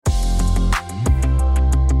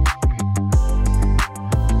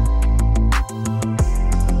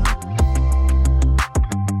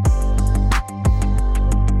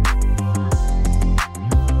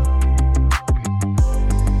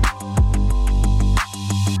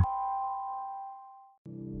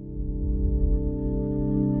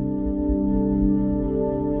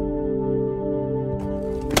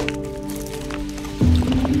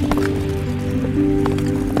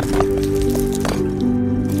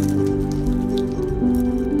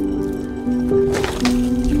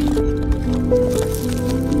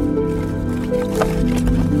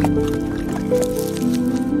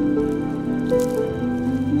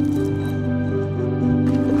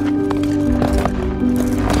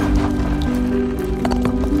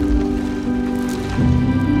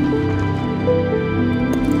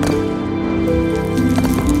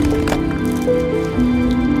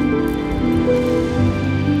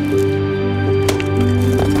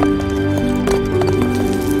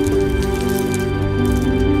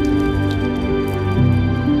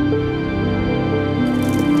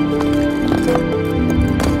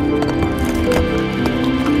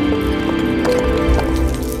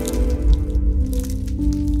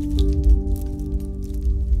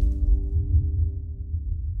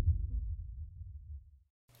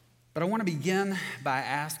want to begin by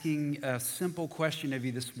asking a simple question of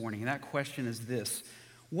you this morning, and that question is this: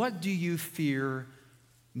 what do you fear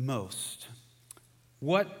most?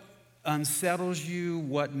 What unsettles you?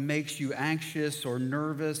 What makes you anxious or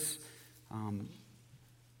nervous?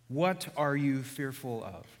 What are you fearful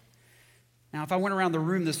of? Now, if I went around the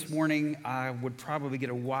room this morning, I would probably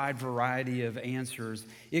get a wide variety of answers.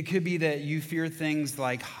 It could be that you fear things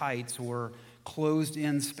like heights or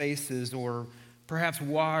closed-in spaces or perhaps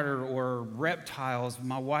water or reptiles.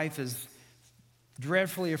 My wife is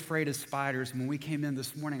dreadfully afraid of spiders. When we came in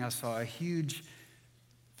this morning, I saw she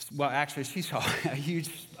saw a huge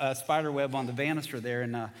spider web on the banister there,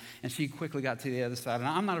 and she quickly got to the other side. And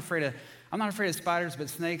I'm not afraid of spiders, but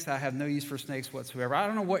snakes, I have no use for snakes whatsoever. I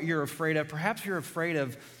don't know what you're afraid of. Perhaps you're afraid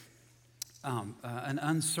of an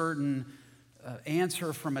uncertain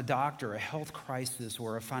answer from a doctor, a health crisis,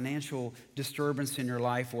 or a financial disturbance in your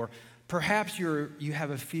life, or perhaps you have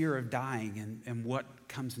a fear of dying and what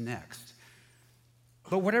comes next.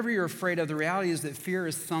 But whatever you're afraid of, the reality is that fear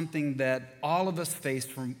is something that all of us face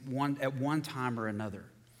at one time or another.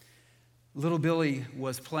 Little Billy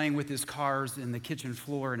was playing with his cars in the kitchen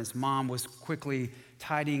floor, and his mom was quickly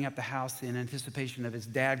tidying up the house in anticipation of his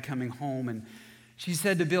dad coming home. And she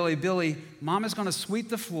said to Billy, "Billy, Mom is going to sweep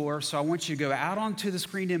the floor, so I want you to go out onto the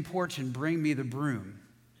screened-in porch and bring me the broom."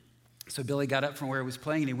 So Billy got up from where he was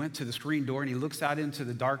playing, and he went to the screen door, and he looks out into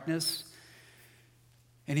the darkness,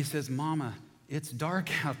 and he says, "Mama, it's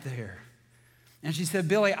dark out there." And she said,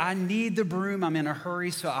 "Billy, I need the broom. I'm in a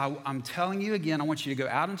hurry, so I'm telling you again, I want you to go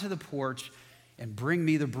out into the porch and bring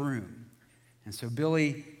me the broom." And so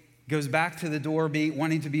Billy goes back to the door,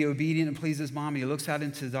 wanting to be obedient and please his mom. He looks out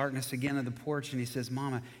into the darkness again of the porch, and he says,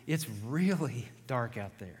 "Mama, it's really dark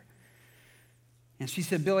out there." And she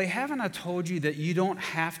said, "Billy, haven't I told you that you don't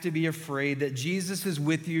have to be afraid, that Jesus is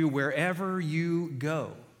with you wherever you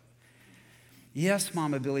go?" "Yes,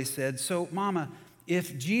 Mama," Billy said. "So, Mama,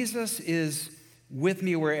 if Jesus is with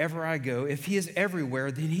me wherever I go, if he is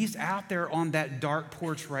everywhere, then he's out there on that dark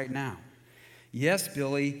porch right now." "Yes,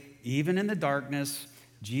 Billy, even in the darkness,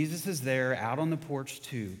 Jesus is there out on the porch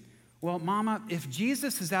too." "Well, Mama, if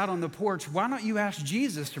Jesus is out on the porch, why don't you ask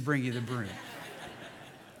Jesus to bring you the broom?"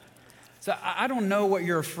 So I don't know what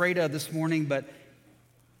you're afraid of this morning, but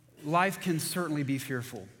life can certainly be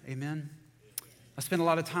fearful. Amen? I spent a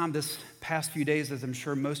lot of time this past few days, as I'm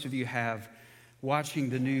sure most of you have,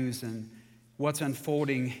 watching the news and what's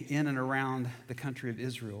unfolding in and around the country of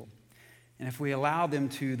Israel. And if we allow them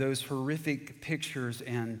to, those horrific pictures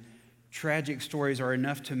and tragic stories are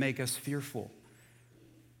enough to make us fearful.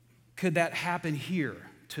 Could that happen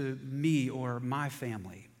here to me or my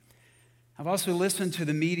family? I've also listened to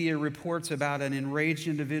the media reports about an enraged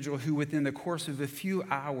individual who, within the course of a few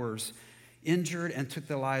hours, injured and took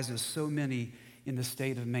the lives of so many in the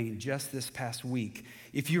state of Maine just this past week.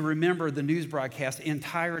 If you remember the news broadcast,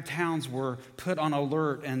 entire towns were put on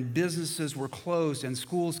alert and businesses were closed and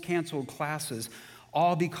schools canceled classes,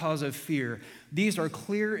 all because of fear. These are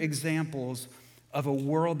clear examples of a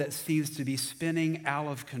world that seems to be spinning out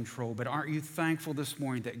of control. But aren't you thankful this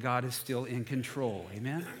morning that God is still in control?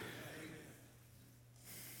 Amen?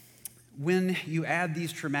 When you add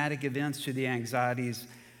these traumatic events to the anxieties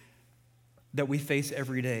that we face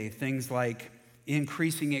every day, things like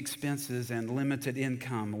increasing expenses and limited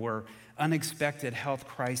income, or unexpected health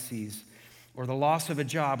crises, or the loss of a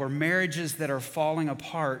job, or marriages that are falling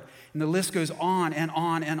apart, and the list goes on and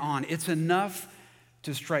on and on. It's enough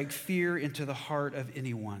to strike fear into the heart of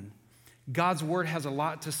anyone. God's word has a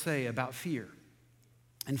lot to say about fear.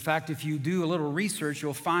 In fact, if you do a little research,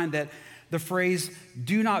 you'll find that the phrase,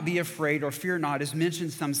 "do not be afraid" or "fear not," is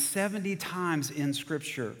mentioned some 70 times in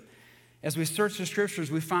Scripture. As we search the Scriptures,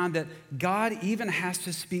 we find that God even has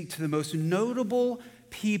to speak to the most notable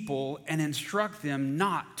people and instruct them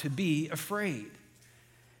not to be afraid.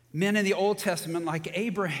 Men in the Old Testament like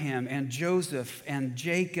Abraham and Joseph and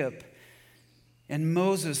Jacob and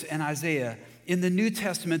Moses and Isaiah. In the New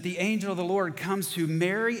Testament, the angel of the Lord comes to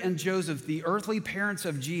Mary and Joseph, the earthly parents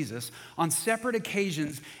of Jesus, on separate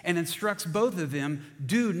occasions and instructs both of them,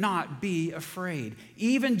 do not be afraid.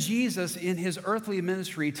 Even Jesus in his earthly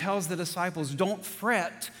ministry tells the disciples, don't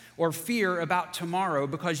fret or fear about tomorrow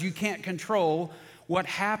because you can't control what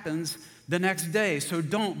happens the next day, so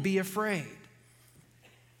don't be afraid.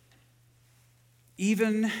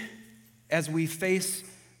 Even as we face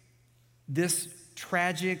this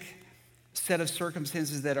tragic set of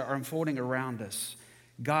circumstances that are unfolding around us,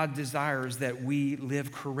 God desires that we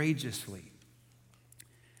live courageously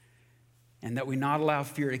and that we not allow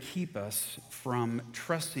fear to keep us from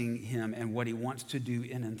trusting him and what he wants to do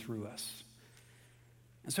in and through us.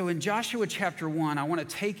 And so in Joshua chapter 1, I want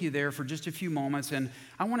to take you there for just a few moments, and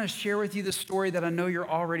I want to share with you the story that I know you're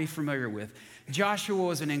already familiar with. Joshua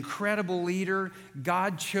was an incredible leader.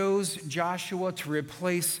 God chose Joshua to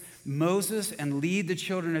replace Moses and lead the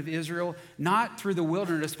children of Israel, not through the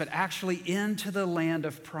wilderness, but actually into the land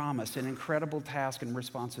of promise, an incredible task and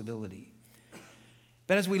responsibility.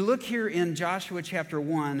 But as we look here in Joshua chapter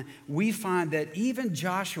 1, we find that even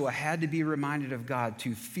Joshua had to be reminded of God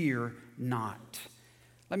to fear not.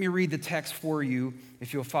 Let me read the text for you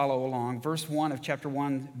if you'll follow along. Verse 1 of chapter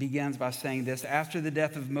 1 begins by saying this: After the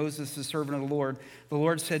death of Moses, the servant of the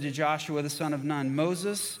Lord said to Joshua, the son of Nun,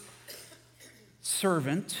 Moses,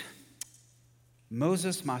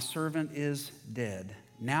 my servant is dead.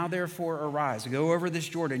 Now therefore arise, go over this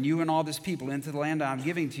Jordan, you and all this people, into the land I am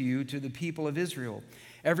giving to you, to the people of Israel.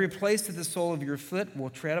 Every place that the sole of your foot will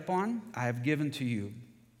tread upon, I have given to you,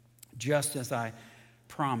 just as I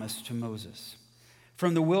promised to Moses.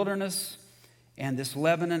 From the wilderness and this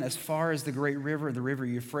Lebanon, as far as the great river, the river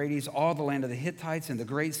Euphrates, all the land of the Hittites and the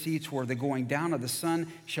great sea toward the going down of the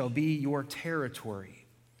sun shall be your territory.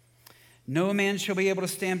 No man shall be able to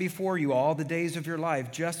stand before you all the days of your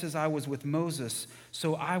life, just as I was with Moses,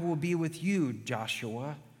 so I will be with you,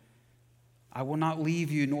 Joshua. I will not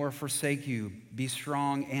leave you nor forsake you. Be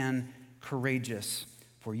strong and courageous,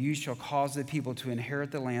 for you shall cause the people to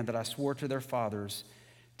inherit the land that I swore to their fathers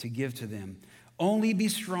to give to them. Only be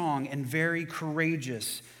strong and very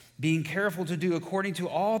courageous, being careful to do according to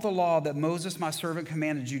all the law that Moses my servant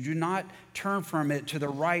commanded you. Do not turn from it to the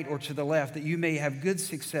right or to the left, that you may have good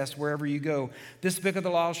success wherever you go. This book of the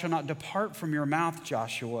law shall not depart from your mouth,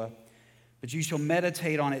 Joshua, but you shall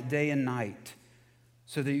meditate on it day and night,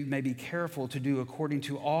 so that you may be careful to do according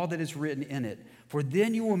to all that is written in it. For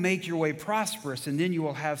then you will make your way prosperous, and then you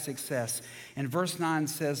will have success. And verse 9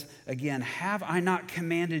 says again, have I not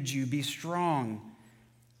commanded you, be strong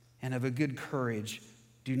and of a good courage.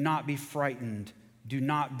 Do not be frightened. Do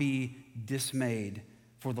not be dismayed.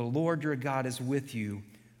 For the Lord your God is with you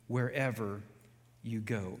wherever you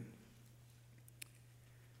go.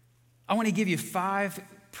 I want to give you 5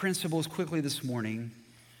 principles quickly this morning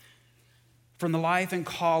from the life and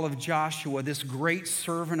call of Joshua, this great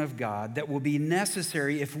servant of God, that will be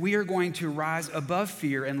necessary if we are going to rise above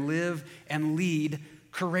fear and live and lead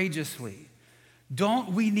courageously.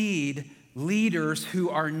 Don't we need leaders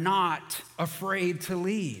who are not afraid to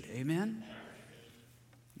lead? Amen?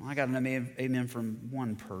 Well, I got an amen from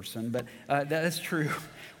one person, but that's true.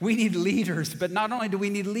 We need leaders, but not only do we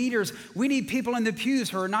need leaders, we need people in the pews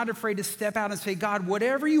who are not afraid to step out and say, God,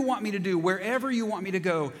 whatever you want me to do, wherever you want me to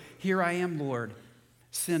go, here I am, Lord,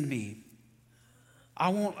 send me. I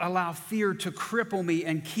won't allow fear to cripple me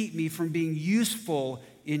and keep me from being useful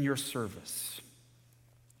in your service.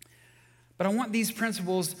 But I want these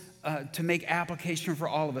principles to make application for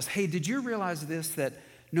all of us. Hey, did you realize this, that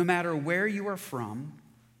no matter where you are from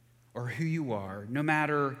or who you are, no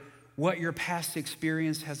matter what your past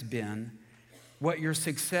experience has been, what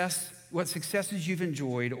successes you've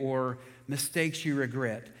enjoyed or mistakes you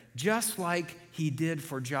regret, just like he did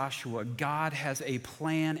for Joshua, God has a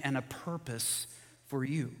plan and a purpose for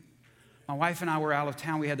you. My wife and I were out of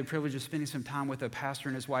town. We had the privilege of spending some time with a pastor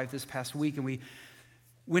and his wife this past week, and we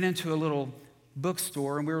went into a little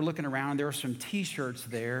bookstore, and we were looking around. There were some T-shirts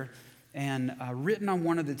there, and written on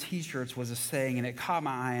one of the T-shirts was a saying, and it caught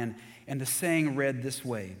my eye, and the saying read this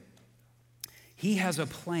way: He has a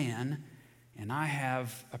plan, and I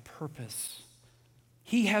have a purpose.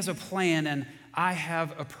 He has a plan, and I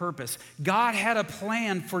have a purpose. God had a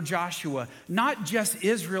plan for Joshua, not just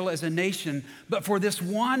Israel as a nation, but for this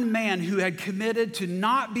one man who had committed to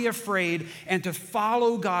not be afraid and to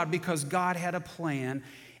follow God because God had a plan.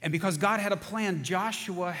 And because God had a plan,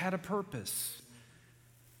 Joshua had a purpose.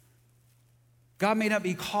 God may not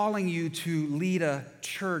be calling you to lead a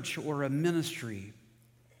church or a ministry,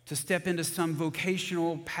 to step into some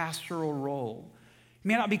vocational pastoral role. He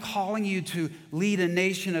may not be calling you to lead a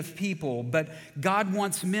nation of people, but God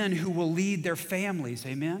wants men who will lead their families,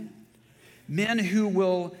 amen? Men who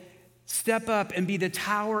will step up and be the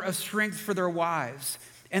tower of strength for their wives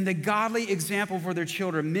and the godly example for their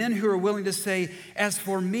children. Men who are willing to say, as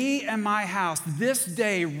for me and my house, this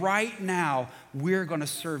day, right now, we're going to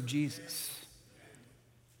serve Jesus.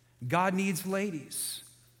 God needs ladies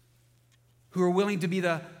who are willing to be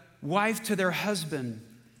the wife to their husband,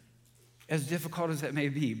 as difficult as that may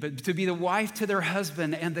be, but to be the wife to their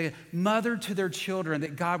husband and the mother to their children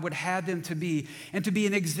that God would have them to be, and to be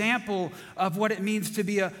an example of what it means to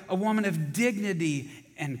be a woman of dignity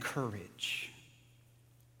and courage.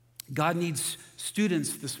 God needs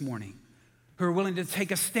students this morning who are willing to take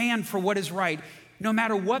a stand for what is right. no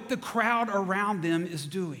matter what the crowd around them is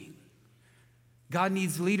doing. God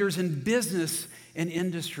needs leaders in business and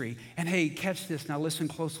industry. And hey, catch this, now listen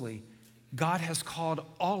closely. God has called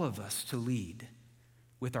all of us to lead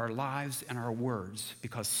with our lives and our words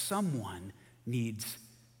because someone needs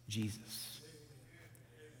Jesus.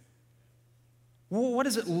 Well, what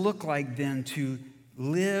does it look like then to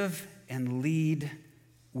live and lead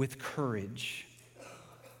with courage?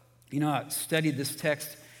 You know, I studied this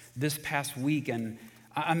text this past week, and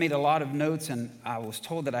I made a lot of notes, and I was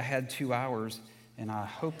told that I had 2 hours, and I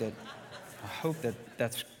hope that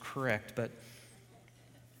that's correct, but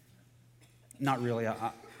not really.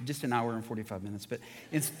 Just an hour and 45 minutes. But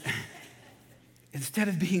instead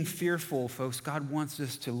of being fearful, folks, God wants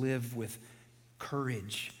us to live with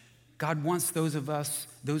courage. God wants those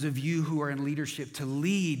of you who are in leadership, to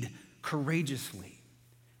lead courageously.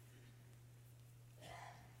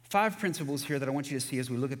 5 principles here that I want you to see as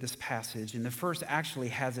we look at this passage. And the first actually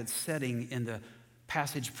has its setting in the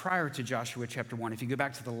passage prior to Joshua chapter 1. If you go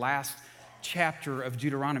back to the last chapter of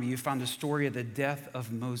Deuteronomy, you find the story of the death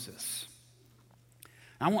of Moses.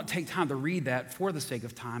 I won't take time to read that for the sake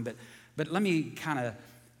of time, but let me kind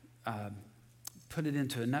of put it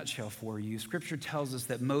into a nutshell for you. Scripture tells us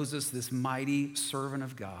that Moses, this mighty servant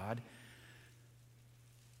of God,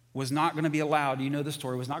 was not going to be allowed, you know the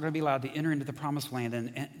story, was not going to be allowed to enter into the promised land.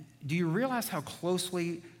 And do you realize how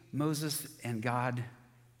closely Moses and God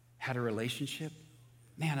had a relationship?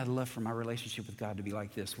 Man, I'd love for my relationship with God to be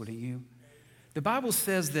like this, wouldn't you? The Bible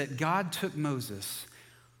says that God took Moses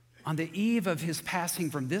on the eve of his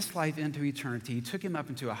passing from this life into eternity. He took him up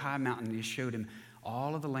into a high mountain and he showed him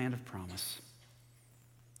all of the land of promise.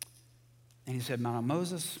 And he said, now,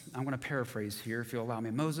 Moses, I'm going to paraphrase here if you'll allow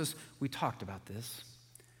me. Moses, we talked about this.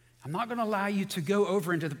 I'm not going to allow you to go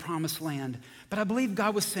over into the promised land, but I believe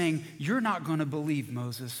God was saying, you're not going to believe,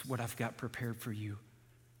 Moses, what I've got prepared for you.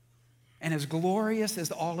 And as glorious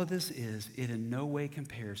as all of this is, it in no way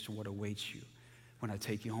compares to what awaits you when I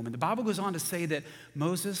take you home. And the Bible goes on to say that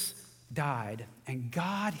Moses died, and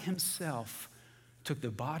God himself took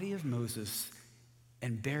the body of Moses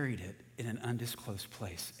and buried it in an undisclosed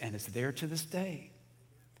place, and it's there to this day.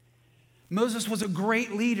 Moses was a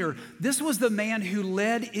great leader. This was the man who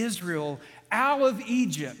led Israel out of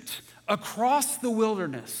Egypt, across the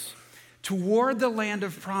wilderness, toward the land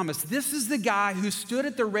of promise. This is the guy who stood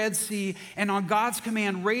at the Red Sea and on God's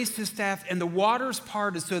command raised his staff and the waters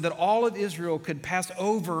parted so that all of Israel could pass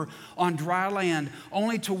over on dry land,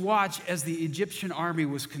 only to watch as the Egyptian army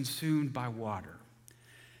was consumed by water.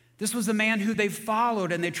 This was the man who they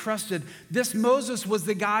followed and they trusted. This Moses was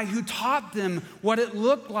the guy who taught them what it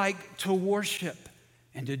looked like to worship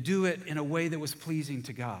and to do it in a way that was pleasing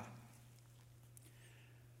to God.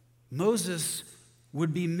 Moses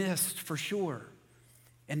would be missed for sure.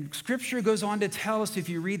 And Scripture goes on to tell us, if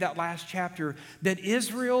you read that last chapter, that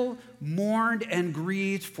Israel mourned and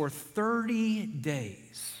grieved for 30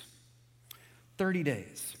 days. 30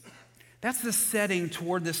 days. That's the setting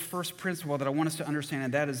toward this first principle that I want us to understand,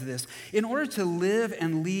 and that is this. In order to live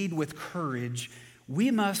and lead with courage,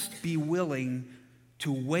 we must be willing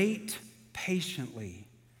to wait patiently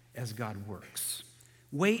as God works.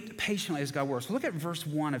 Wait patiently as God works. Look at verse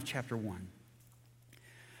 1 of chapter 1.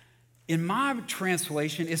 In my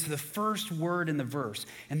translation, it's the first word in the verse,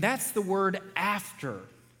 and that's the word after.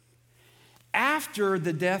 After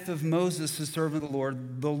the death of Moses, the servant of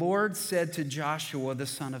the Lord said to Joshua, the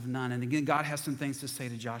son of Nun, and again, God has some things to say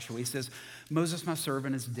to Joshua. He says, Moses, my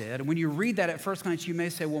servant, is dead. And when you read that at first glance, you may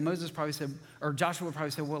say, well, Joshua would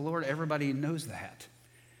probably say, well, Lord, everybody knows that.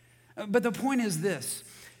 But the point is this,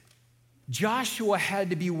 Joshua had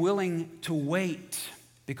to be willing to wait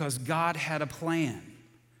because God had a plan.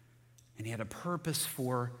 And he had a purpose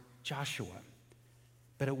for Joshua,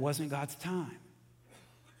 but it wasn't God's time.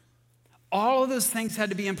 All of those things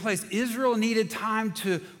had to be in place. Israel needed time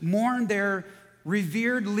to mourn their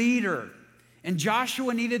revered leader, and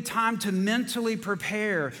Joshua needed time to mentally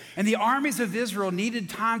prepare, and the armies of Israel needed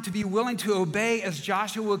time to be willing to obey as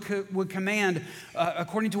Joshua would command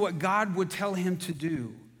according to what God would tell him to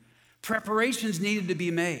do. Preparations needed to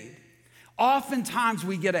be made. Oftentimes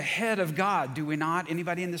we get ahead of God, do we not?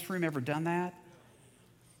 Anybody in this room ever done that?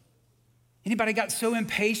 Anybody got so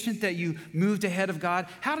impatient that you moved ahead of God?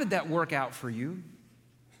 How did that work out for you?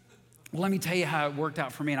 Well, let me tell you how it worked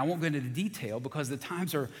out for me, and I won't go into the detail because the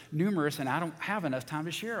times are numerous and I don't have enough time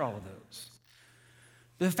to share all of those.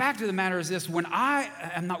 The fact of the matter is this, when I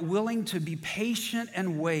am not willing to be patient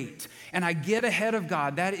and wait, and I get ahead of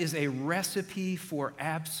God, that is a recipe for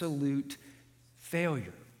absolute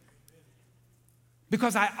failure.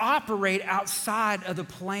 Because I operate outside of the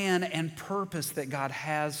plan and purpose that God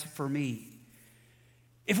has for me.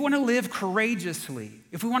 If we want to live courageously,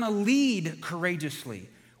 if we want to lead courageously,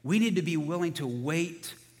 we need to be willing to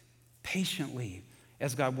wait patiently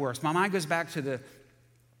as God works. My mind goes back to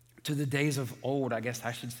the days of old, I guess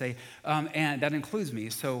I should say, and that includes me.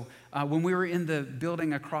 So when we were in the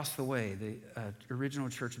building across the way, the original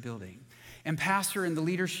church building, and pastor and the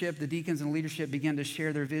leadership, the deacons and leadership began to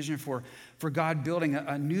share their vision for God building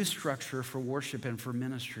a new structure for worship and for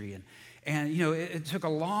ministry. And you know, it took a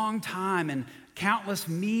long time and countless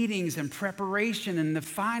meetings and preparation and the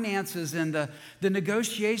finances and the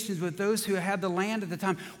negotiations with those who had the land at the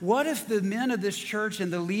time. What if the men of this church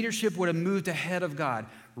and the leadership would have moved ahead of God?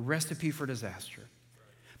 Recipe for disaster.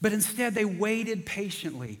 But instead, they waited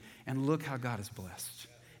patiently, and look how God has blessed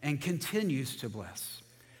and continues to bless.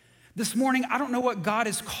 This morning, I don't know what God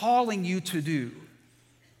is calling you to do.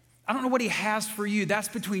 I don't know what he has for you. That's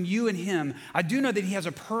between you and him. I do know that he has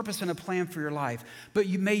a purpose and a plan for your life. But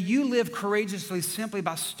may you live courageously simply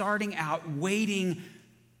by starting out waiting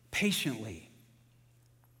patiently.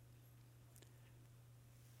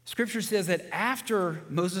 Scripture says that after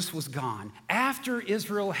Moses was gone, after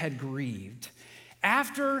Israel had grieved,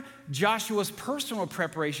 after Joshua's personal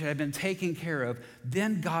preparation had been taken care of,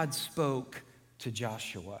 then God spoke to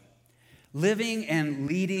Joshua. Living and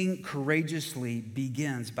leading courageously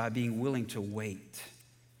begins by being willing to wait.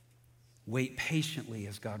 Wait patiently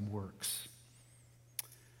as God works.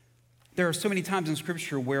 There are so many times in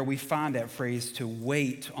Scripture where we find that phrase, to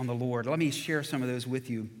wait on the Lord. Let me share some of those with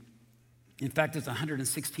you. In fact, it's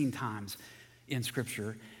 116 times in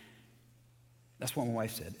Scripture. That's what my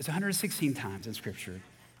wife said. It's 116 times in Scripture.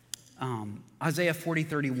 Isaiah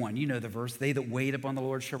 40:31, you know the verse. They that wait upon the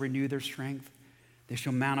Lord shall renew their strength. They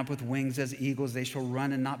shall mount up with wings as eagles. They shall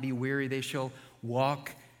run and not be weary. They shall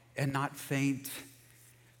walk and not faint.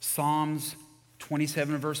 Psalms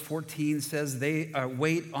 27 verse 14 says, they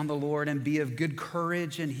wait on the Lord and be of good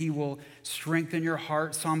courage, and he will strengthen your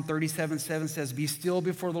heart. Psalm 37:7 says, be still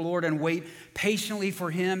before the Lord and wait patiently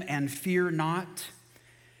for him and fear not.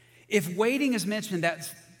 If waiting is mentioned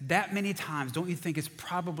that many times, don't you think it's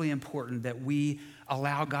probably important that we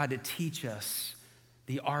allow God to teach us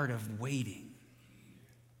the art of waiting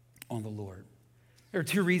on the Lord? There are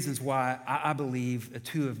two reasons why I believe,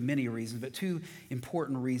 two of many reasons, but two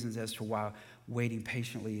important reasons as to why waiting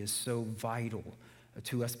patiently is so vital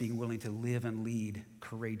to us being willing to live and lead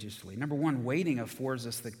courageously. Number one, waiting affords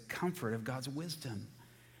us the comfort of God's wisdom.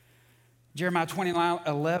 Jeremiah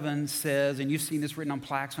 29:11 says, and you've seen this written on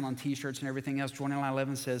plaques and on t-shirts and everything else,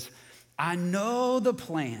 29:11 says, I know the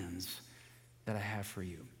plans that I have for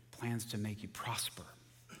you, plans to make you prosper.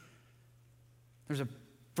 There's a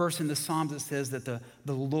verse in the Psalms that says that the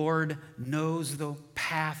Lord knows the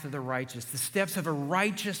path of the righteous. The steps of a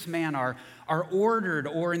righteous man are ordered,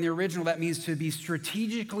 or in the original, that means to be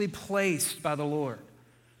strategically placed by the Lord,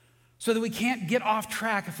 so that we can't get off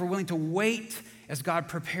track if we're willing to wait as God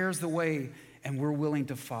prepares the way and we're willing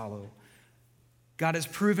to follow. God has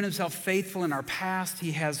proven himself faithful in our past.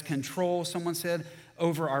 He has control, someone said,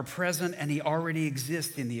 over our present, and he already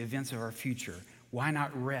exists in the events of our future. Why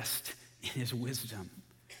not rest in his wisdom?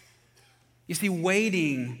 You see,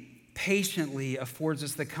 waiting patiently affords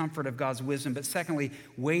us the comfort of God's wisdom, but secondly,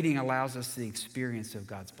 waiting allows us the experience of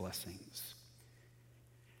God's blessings.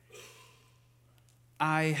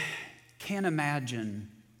 I can't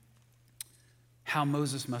imagine how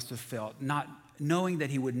Moses must have felt, not knowing that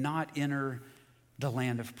he would not enter the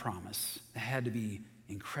land of promise. It had to be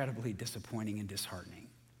incredibly disappointing and disheartening.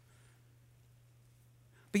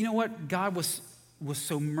 But you know what? God was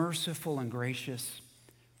so merciful and gracious.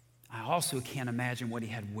 I also can't imagine what he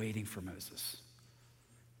had waiting for Moses.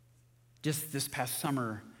 Just this past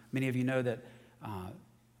summer, many of you know that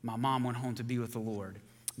my mom went home to be with the Lord.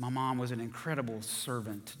 My mom was an incredible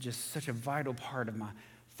servant, just such a vital part of my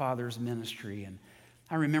father's ministry. And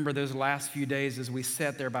I remember those last few days as we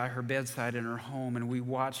sat there by her bedside in her home and we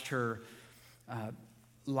watched her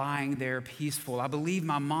lying there peaceful. I believe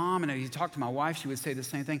my mom, and if you talk to my wife, she would say the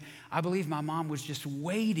same thing. I believe my mom was just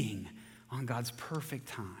waiting on God's perfect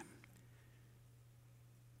time.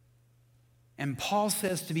 And Paul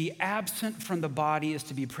says to be absent from the body is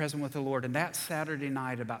to be present with the Lord. And that Saturday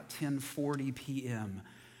night, about 10:40 p.m.,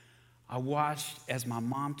 I watched as my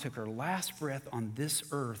mom took her last breath on this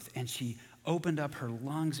earth, and she opened up her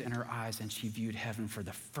lungs and her eyes, and she viewed heaven for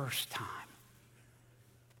the first time.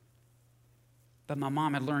 But my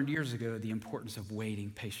mom had learned years ago the importance of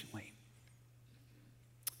waiting patiently.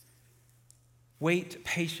 Wait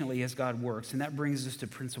patiently as God works. And that brings us to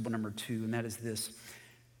principle number 2, and that is this.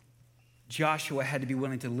 Joshua had to be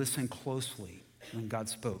willing to listen closely when God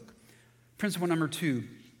spoke. Principle number 2,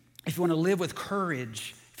 if you want to live with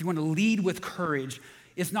courage, if you want to lead with courage,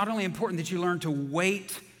 it's not only important that you learn to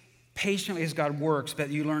wait patiently as God works, but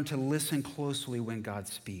you learn to listen closely when God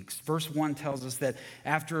speaks. Verse 1 tells us that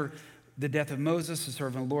after the death of Moses, the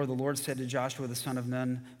servant of the Lord said to Joshua, the son of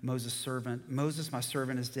Nun, Moses' servant, Moses, my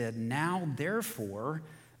servant, is dead. Now, therefore,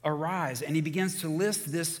 arise. And he begins to list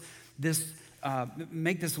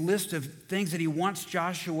make this list of things that he wants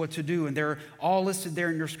Joshua to do. And they're all listed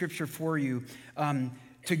there in your scripture for you.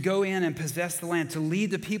 To go in and possess the land, to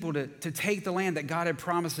lead the people to take the land that God had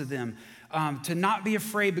promised to them, to not be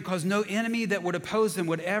afraid because no enemy that would oppose them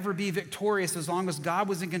would ever be victorious as long as God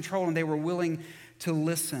was in control and they were willing to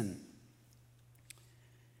listen.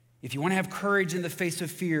 If you want to have courage in the face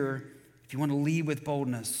of fear, if you want to lead with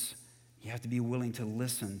boldness, you have to be willing to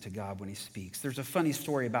listen to God when he speaks. There's a funny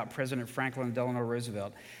story about President Franklin Delano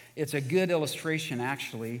Roosevelt. It's a good illustration,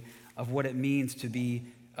 actually, of what it means to be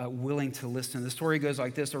willing to listen. The story goes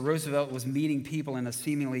like this. Roosevelt was meeting people in a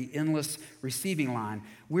seemingly endless receiving line.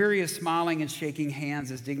 Weary of smiling and shaking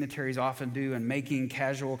hands as dignitaries often do and making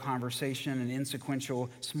casual conversation and insequential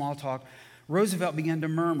small talk, Roosevelt began to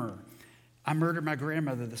murmur, "I murdered my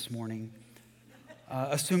grandmother this morning,"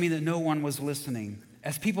 assuming that no one was listening.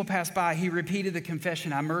 As people passed by, he repeated the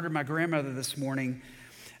confession, "I murdered my grandmother this morning,"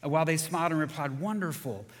 while they smiled and replied,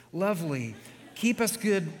 "Wonderful, lovely. Keep up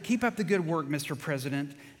the good work, Mr.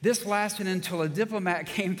 President." This lasted until a diplomat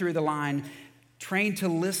came through the line, trained to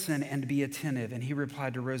listen and be attentive. And he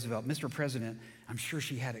replied to Roosevelt, "Mr. President, I'm sure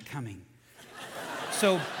she had it coming."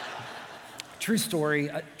 So, true story,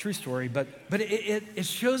 but it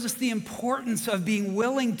shows us the importance of being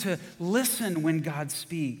willing to listen when God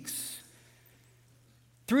speaks.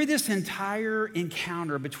 Through this entire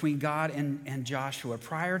encounter between God and Joshua,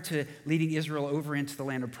 prior to leading Israel over into the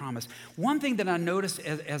land of promise, one thing that I noticed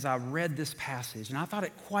as I read this passage, and I thought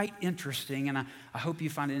it quite interesting, and I hope you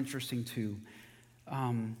find it interesting too,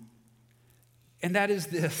 and that is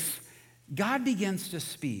this. God begins to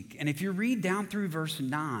speak, and if you read down through verse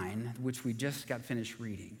 9, which we just got finished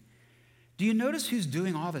reading, do you notice who's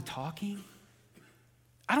doing all the talking?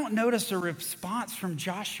 I don't notice a response from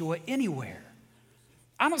Joshua anywhere.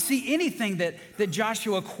 I don't see anything that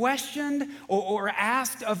Joshua questioned or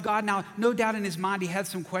asked of God. Now, no doubt in his mind he had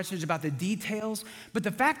some questions about the details, but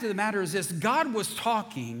the fact of the matter is this: God was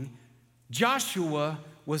talking, Joshua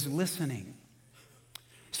was listening,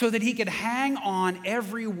 so that he could hang on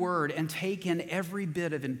every word and take in every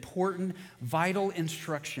bit of important, vital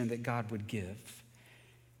instruction that God would give.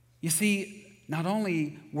 You see, not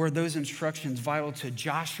only were those instructions vital to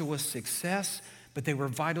Joshua's success, but they were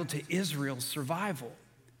vital to Israel's survival.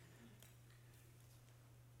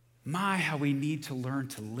 My, how we need to learn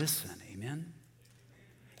to listen, amen?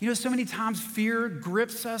 You know, so many times fear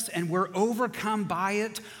grips us and we're overcome by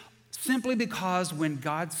it simply because when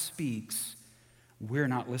God speaks, we're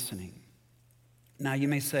not listening. Now, you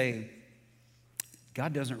may say,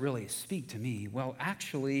 God doesn't really speak to me. Well,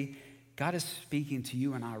 actually, God is speaking to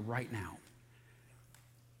you and I right now.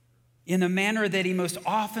 In the manner that he most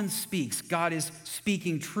often speaks, God is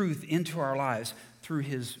speaking truth into our lives through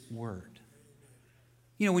his word.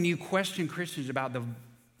 You know, when you question Christians about the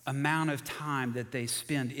amount of time that they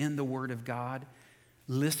spend in the Word of God,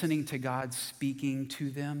 listening to God speaking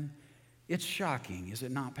to them, it's shocking, is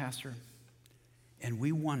it not, Pastor? And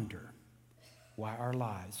we wonder why our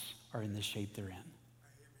lives are in the shape they're in.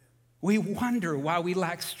 We wonder why we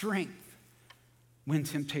lack strength when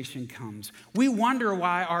temptation comes. We wonder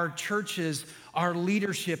why our churches, our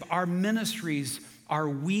leadership, our ministries are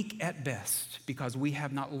weak at best because we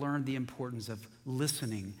have not learned the importance of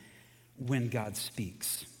listening when God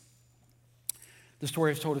speaks. The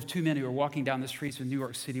story is told of two men who were walking down the streets of New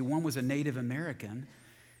York City. One was a Native American,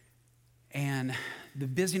 and the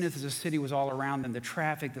busyness of the city was all around them. The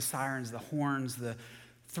traffic, the sirens, the horns, the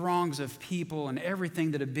throngs of people, and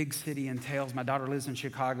everything that a big city entails. My daughter lives in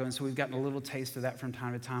Chicago, and so we've gotten a little taste of that from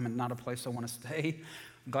time to time, and not a place I want to stay.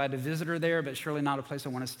 I'm glad to visit her there, but surely not a place I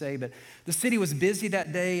want to stay. But the city was busy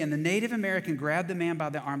that day, and the Native American grabbed the man by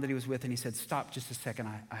the arm that he was with, and he said, "Stop just a second,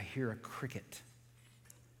 I hear a cricket."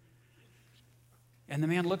 And the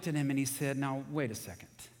man looked at him and he said, "Now, wait a second.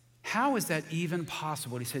 How is that even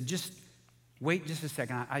possible?" He said, "Just wait just a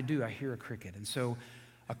second. I hear a cricket." And so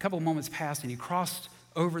a couple of moments passed, and he crossed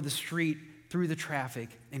over the street through the traffic,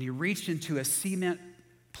 and he reached into a cement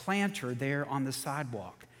planter there on the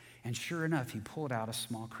sidewalk. And sure enough, he pulled out a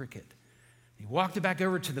small cricket. He walked it back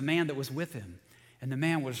over to the man that was with him, and the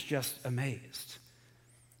man was just amazed.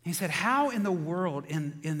 He said, "How in the world,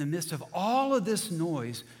 in the midst of all of this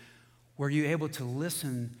noise, were you able to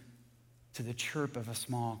listen to the chirp of a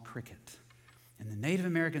small cricket?" And the Native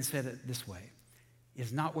American said it this way: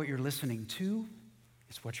 "It's not what you're listening to,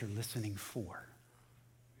 it's what you're listening for."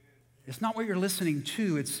 It's not what you're listening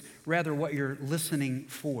to, it's rather what you're listening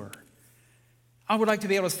for. I would like to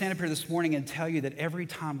be able to stand up here this morning and tell you that every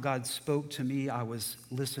time God spoke to me, I was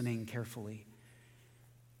listening carefully.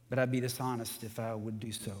 But I'd be dishonest if I would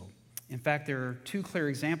do so. In fact, there are two clear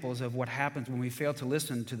examples of what happens when we fail to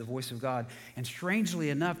listen to the voice of God. And strangely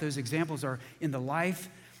enough, those examples are in the life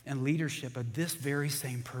and leadership of this very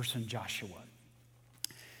same person, Joshua.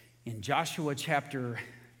 In Joshua chapter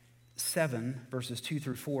 7, verses 2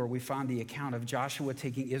 through 4, we find the account of Joshua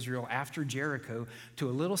taking Israel after Jericho to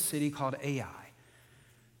a little city called Ai.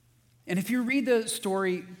 And if you read the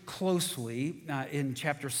story closely in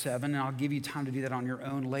chapter 7, and I'll give you time to do that on your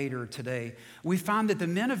own later today, we find that the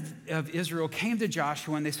men of Israel came to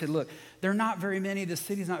Joshua and they said, look, they're not very many. The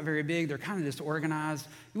city's not very big. They're kind of disorganized.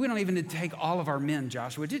 We don't even need to take all of our men,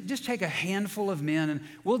 Joshua. Just take a handful of men and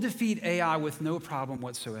we'll defeat Ai with no problem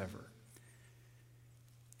whatsoever.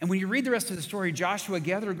 And when you read the rest of the story, Joshua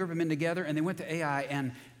gathered a group of men together and they went to Ai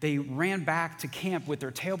and they ran back to camp with their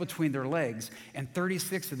tail between their legs. And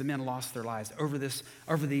 36 of the men lost their lives over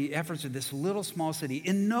the efforts of this little small city.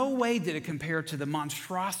 In no way did it compare to the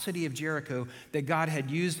monstrosity of Jericho that God had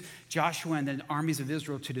used Joshua and the armies of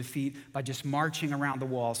Israel to defeat by just marching around the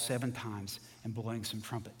wall 7 times and blowing some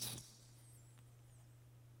trumpets.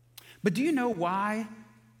 But do you know why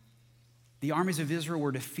the armies of Israel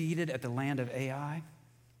were defeated at the land of Ai?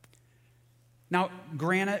 Now,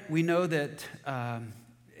 granted, we know that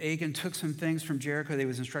Achan took some things from Jericho that he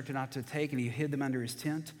was instructed not to take, and he hid them under his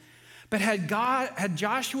tent. But had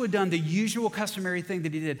Joshua done the usual customary thing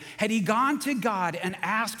that he did, had he gone to God and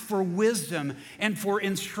asked for wisdom and for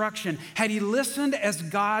instruction, had he listened as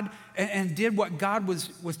God and did what God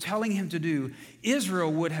was telling him to do,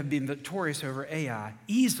 Israel would have been victorious over Ai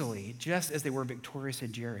easily, just as they were victorious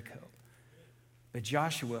in Jericho. But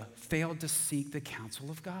Joshua failed to seek the counsel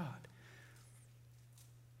of God.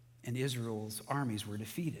 And Israel's armies were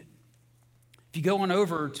defeated. If you go on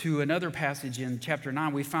over to another passage in chapter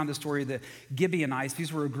 9, we find the story of the Gibeonites.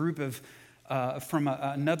 These were a group of from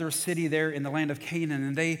another city there in the land of Canaan,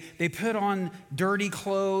 and they put on dirty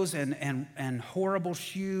clothes and horrible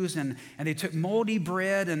shoes, and they took moldy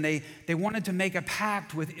bread, and they wanted to make a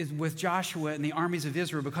pact with Joshua and the armies of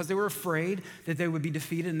Israel because they were afraid that they would be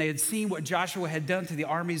defeated, and they had seen what Joshua had done to the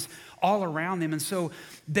armies all around them. And so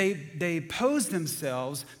they posed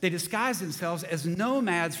themselves, they disguised themselves as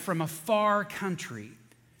nomads from a far country.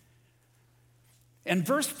 And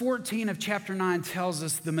verse 14 of chapter 9 tells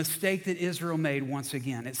us the mistake that Israel made once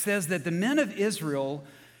again. It says that the men of Israel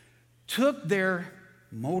took their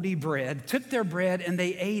moldy bread, took their bread and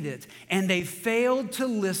they ate it, and they failed to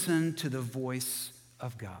listen to the voice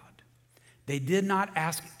of God. They did not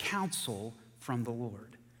ask counsel from the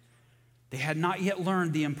Lord. They had not yet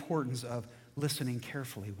learned the importance of listening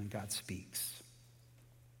carefully when God speaks.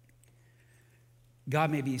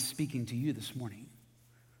 God may be speaking to you this morning.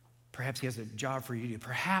 Perhaps he has a job for you to do.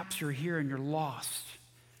 Perhaps you're here and you're lost.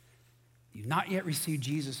 You've not yet received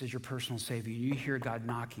Jesus as your personal Savior. You hear God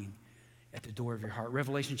knocking at the door of your heart.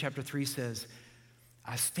 Revelation chapter 3 says,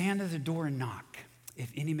 I stand at the door and knock.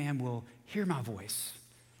 If any man will hear my voice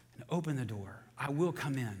and open the door, I will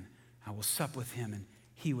come in. I will sup with him and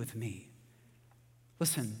he with me.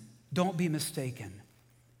 Listen, don't be mistaken.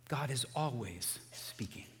 God is always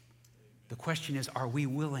speaking. The question is, are we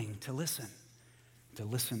willing to listen? To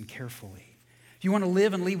listen carefully. If you want to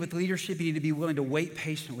live and lead with leadership, you need to be willing to wait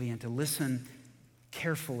patiently and to listen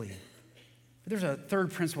carefully. But there's a third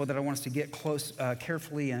principle that I want us to get close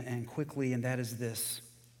carefully and quickly, and that is this.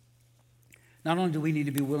 Not only do we need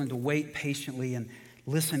to be willing to wait patiently and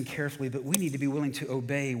listen carefully, but we need to be willing to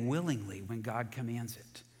obey willingly when God commands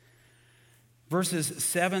it. Verses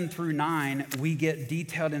 7 through 9, we get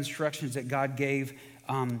detailed instructions that God gave.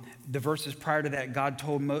 The verses prior to that, God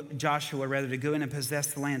told Joshua to go in and possess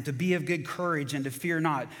the land, to be of good courage and to fear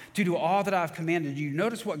not, to do all that I've commanded you.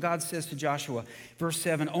 Notice what God says to Joshua. Verse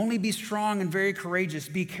 7, only be strong and very courageous.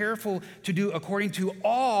 Be careful to do according to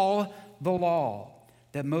all the law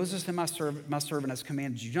that Moses and my servant has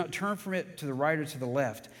commanded you. Do not turn from it to the right or to the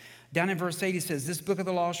left. Down in verse 8, he says, this book of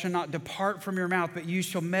the law shall not depart from your mouth, but you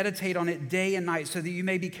shall meditate on it day and night so that you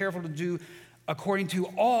may be careful to do according to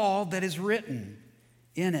all that is written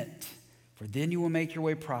in it, for then you will make your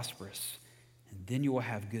way prosperous, and then you will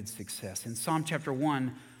have good success. In Psalm chapter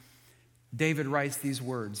 1, David writes these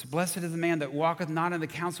words, blessed is the man that walketh not in the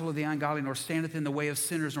counsel of the ungodly, nor standeth in the way of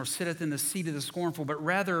sinners, nor sitteth in the seat of the scornful, but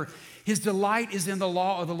rather his delight is in the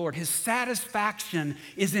law of the Lord. His satisfaction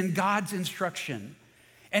is in God's instruction.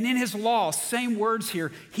 And in his law, same words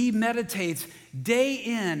here, he meditates day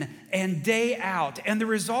in and day out. And the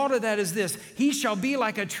result of that is this: he shall be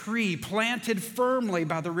like a tree planted firmly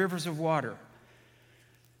by the rivers of water.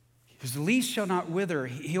 His leaf shall not wither.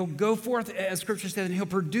 He'll go forth, as Scripture says, and he'll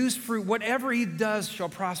produce fruit. Whatever he does shall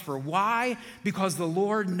prosper. Why? Because the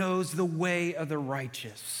Lord knows the way of the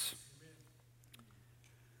righteous.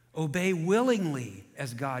 Obey willingly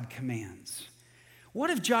as God commands. What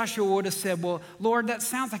if Joshua would have said, well, Lord, that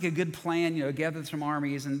sounds like a good plan, gather some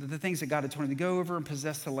armies and the things that God had told him to go over and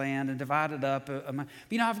possess the land and divide it up. But,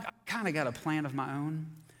 I've kind of got a plan of my own.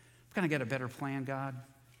 I've kind of got a better plan, God.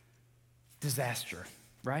 Disaster,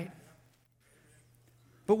 right?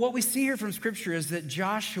 But what we see here from Scripture is that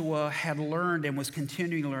Joshua had learned and was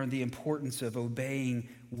continuing to learn the importance of obeying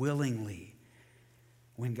willingly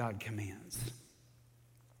when God commands.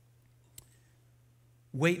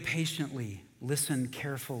 Wait patiently, listen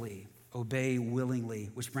carefully, obey willingly,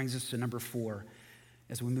 which brings us to number 4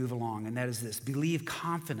 as we move along, and that is this: believe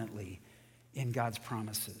confidently in God's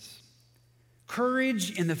promises.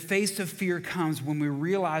 Courage in the face of fear comes when we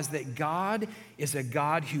realize that God is a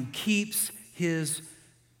God who keeps his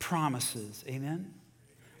promises. Amen?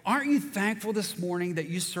 Aren't you thankful this morning that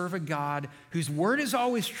you serve a God whose word is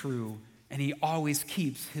always true and he always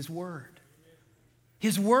keeps his word?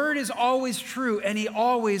 His word is always true, and he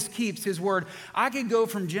always keeps his word. I could go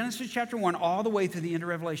from Genesis chapter 1 all the way to the end of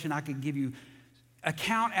Revelation. I could give you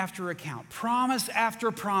account after account, promise after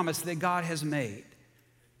promise that God has made.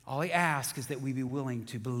 All he asks is that we be willing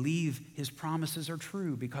to believe his promises are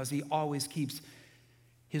true because he always keeps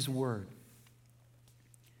his word.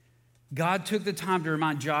 God took the time to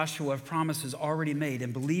remind Joshua of promises already made,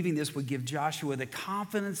 and believing this would give Joshua the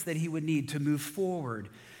confidence that he would need to move forward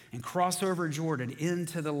and cross over Jordan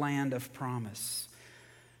into the land of promise.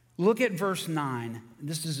 Look at verse 9.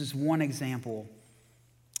 This is just one example.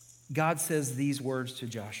 God says these words to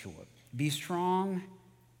Joshua. Be strong,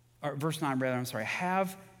 or verse 9 rather, I'm sorry.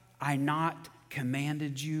 Have I not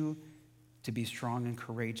commanded you to be strong and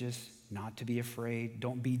courageous, not to be afraid?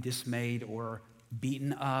 Don't be dismayed or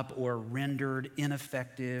beaten up or rendered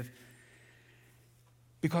ineffective,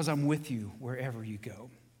 because I'm with you wherever you go.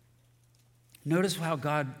 Notice how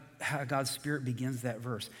God's Spirit begins that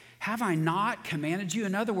verse. Have I not commanded you?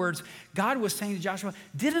 In other words, God was saying to Joshua,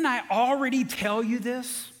 didn't I already tell you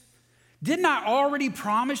this? Didn't I already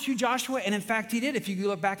promise you, Joshua? And in fact, he did. If you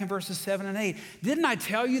look back in verses 7 and 8, didn't I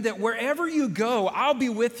tell you that wherever you go, I'll be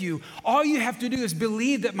with you? All you have to do is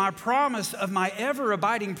believe that my promise of my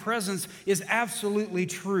ever-abiding presence is absolutely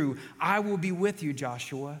true. I will be with you,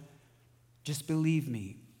 Joshua. Just believe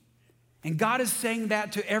me. And God is saying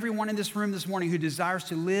that to everyone in this room this morning who desires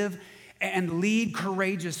to live and lead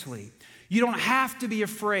courageously. You don't have to be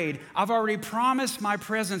afraid. I've already promised my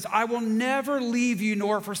presence. I will never leave you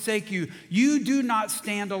nor forsake you. You do not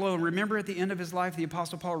stand alone. Remember at the end of his life, the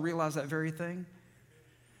Apostle Paul realized that very thing.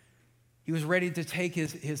 He was ready to take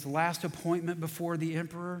his last appointment before the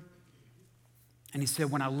emperor. And he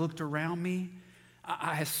said, when I looked around me,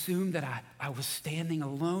 I assumed that I was standing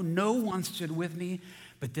alone. No one stood with me.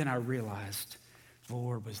 But then I realized the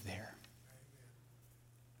Lord was there.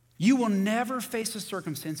 You will never face a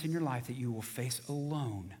circumstance in your life that you will face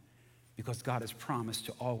alone, because God has promised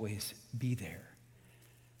to always be there.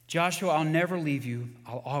 Joshua, I'll never leave you.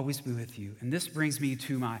 I'll always be with you. And this brings me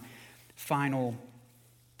to my final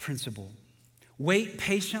principle. Wait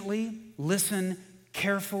patiently, listen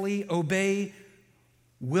carefully, obey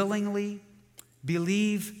willingly,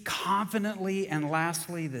 believe confidently, and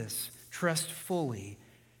lastly this, trust fully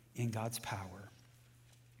in God's power.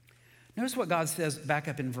 Notice what God says back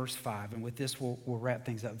up in verse 5, and with this we'll wrap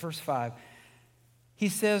things up. Verse 5, he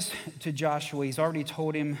says to Joshua, he's already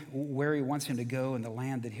told him where he wants him to go and the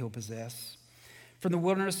land that he'll possess. From the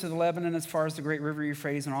wilderness to the Lebanon, as far as the great river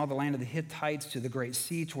Euphrates, and all the land of the Hittites to the great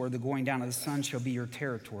sea, toward the going down of the sun shall be your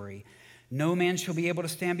territory. No man shall be able to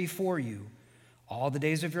stand before you all the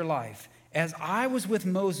days of your life. As I was with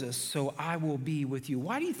Moses, so I will be with you.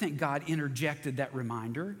 Why do you think God interjected that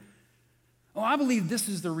reminder? Oh, I believe this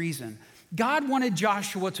is the reason. God wanted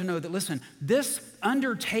Joshua to know that, listen, this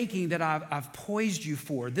undertaking that I've poised you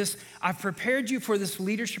for, I've prepared you for this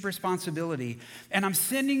leadership responsibility, and I'm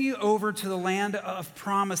sending you over to the land of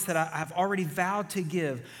promise that I've already vowed to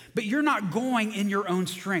give. But you're not going in your own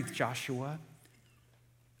strength, Joshua.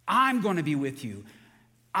 I'm going to be with you.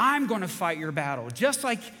 I'm going to fight your battle. Just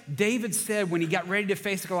like David said when he got ready to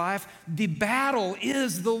face Goliath, the battle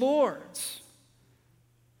is the Lord's.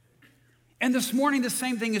 And this morning, the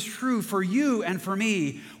same thing is true for you and for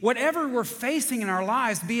me. Whatever we're facing in our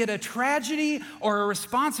lives, be it a tragedy or a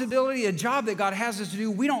responsibility, a job that God has us to do,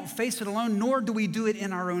 we don't face it alone, nor do we do it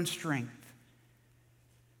in our own strength.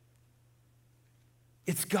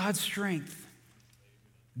 It's God's strength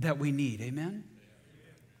that we need, amen?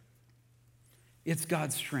 It's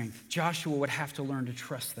God's strength. Joshua would have to learn to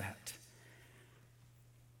trust that.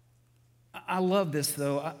 I love this,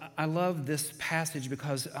 though. I love this passage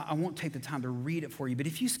because I won't take the time to read it for you. But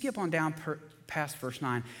if you skip on down past verse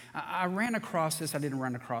 9, I ran across this. I didn't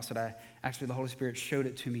run across it. Actually, the Holy Spirit showed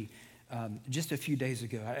it to me just a few days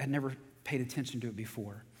ago. I had never paid attention to it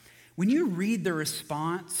before. When you read the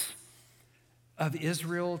response of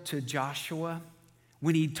Israel to Joshua,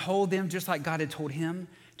 when he told them, just like God had told him,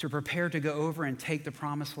 to prepare to go over and take the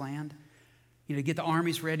promised land, get the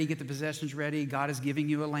armies ready, get the possessions ready. God is giving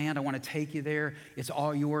you a land. I want to take you there. It's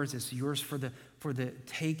all yours. It's yours for the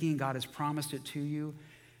taking. God has promised it to you.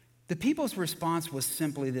 The people's response was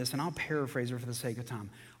simply this, and I'll paraphrase it for the sake of time.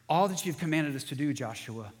 All that you've commanded us to do,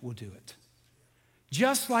 Joshua, we'll do it.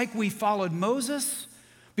 Just like we followed Moses,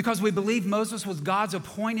 because we believe Moses was God's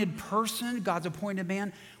appointed person, God's appointed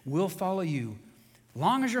man, we'll follow you. As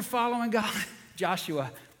long as you're following God, Joshua,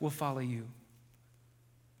 we'll follow you.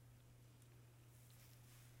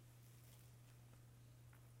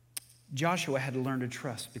 Joshua had to learn to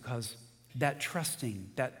trust because that trusting,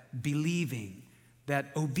 that believing, that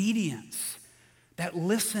obedience, that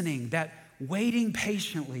listening, that waiting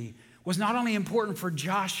patiently was not only important for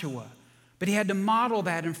Joshua, but he had to model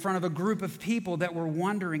that in front of a group of people that were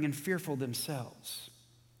wondering and fearful themselves.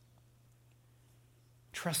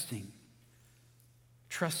 Trusting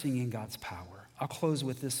in God's power. I'll close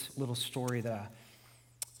with this little story that I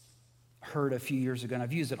heard a few years ago, and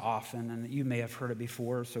I've used it often, and you may have heard it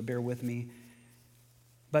before, so bear with me.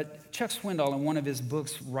 But Chuck Swindoll, in one of his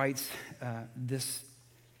books, writes this,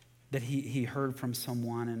 that he heard from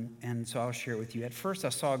someone, and so I'll share it with you. At first, I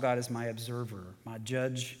saw God as my observer, my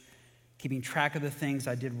judge, keeping track of the things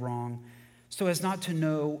I did wrong, so as to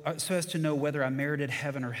know whether I merited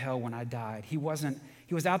heaven or hell when I died. He was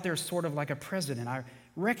out there sort of like a president. I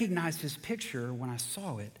recognized his picture when I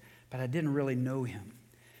saw it, but I didn't really know him.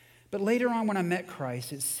 But later on, when I met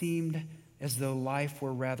Christ, it seemed as though life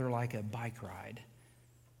were rather like a bike ride.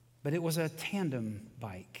 But it was a tandem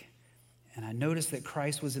bike. And I noticed that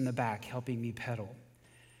Christ was in the back helping me pedal.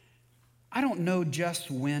 I don't know just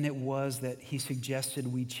when it was that he suggested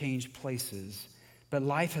we change places, but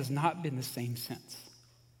life has not been the same since.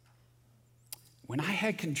 When I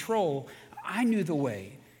had control, I knew the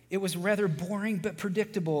way. It was rather boring but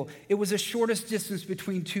predictable. It was the shortest distance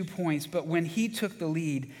between 2 points, but when he took the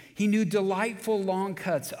lead, he knew delightful long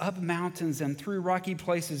cuts up mountains and through rocky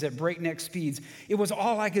places at breakneck speeds. It was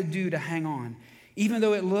all I could do to hang on. Even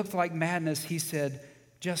though it looked like madness, he said,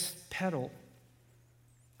 just pedal.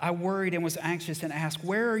 I worried and was anxious and asked,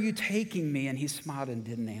 where are you taking me? And he smiled and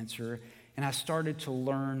didn't answer, and I started to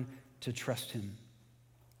learn to trust him.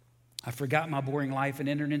 I forgot my boring life and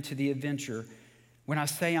entered into the adventure. When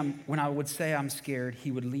I would say I'm scared,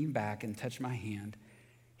 he would lean back and touch my hand.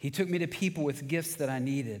 He took me to people with gifts that I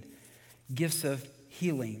needed, gifts of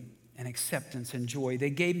healing and acceptance and joy.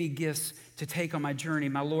 They gave me gifts to take on my journey,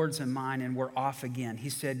 my Lord's and mine, and we're off again. He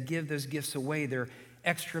said, give those gifts away. They're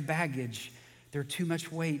extra baggage. They're too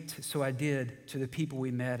much weight. So I did to the people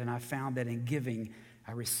we met, and I found that in giving,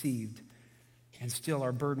 I received. And still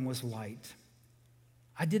our burden was light.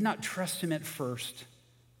 I did not trust him at first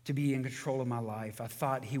to be in control of my life. I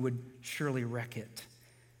thought he would surely wreck it.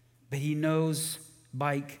 But he knows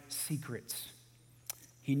bike secrets.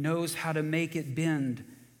 He knows how to make it bend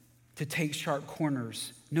to take sharp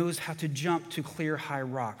corners, knows how to jump to clear high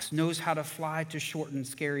rocks, knows how to fly to shorten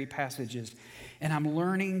scary passages. And I'm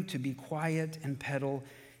learning to be quiet and pedal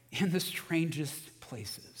in the strangest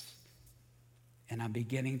places. And I'm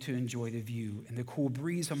beginning to enjoy the view and the cool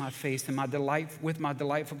breeze on my face and my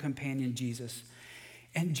delightful companion, Jesus.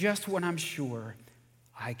 And just when I'm sure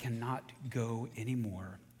I cannot go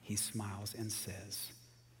anymore, he smiles and says,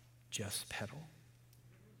 just pedal.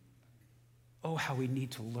 Oh, how we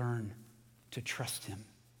need to learn to trust him,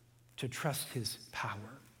 to trust his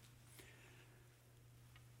power.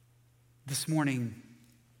 This morning,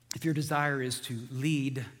 if your desire is to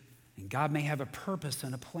lead, and God may have a purpose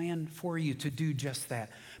and a plan for you to do just that,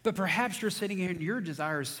 but perhaps you're sitting here and your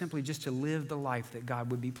desire is simply just to live the life that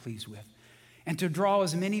God would be pleased with, and to draw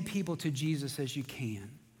as many people to Jesus as you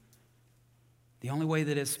can. The only way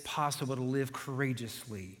that it's possible to live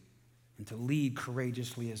courageously and to lead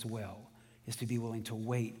courageously as well is to be willing to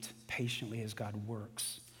wait patiently as God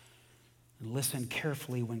works and listen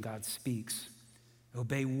carefully when God speaks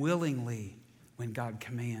Obey willingly when God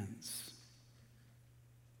commands.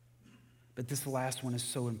 But this last one is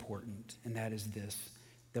so important, and that is this,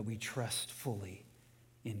 that we trust fully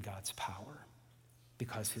in God's power,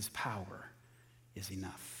 because his power is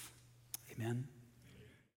enough. Amen.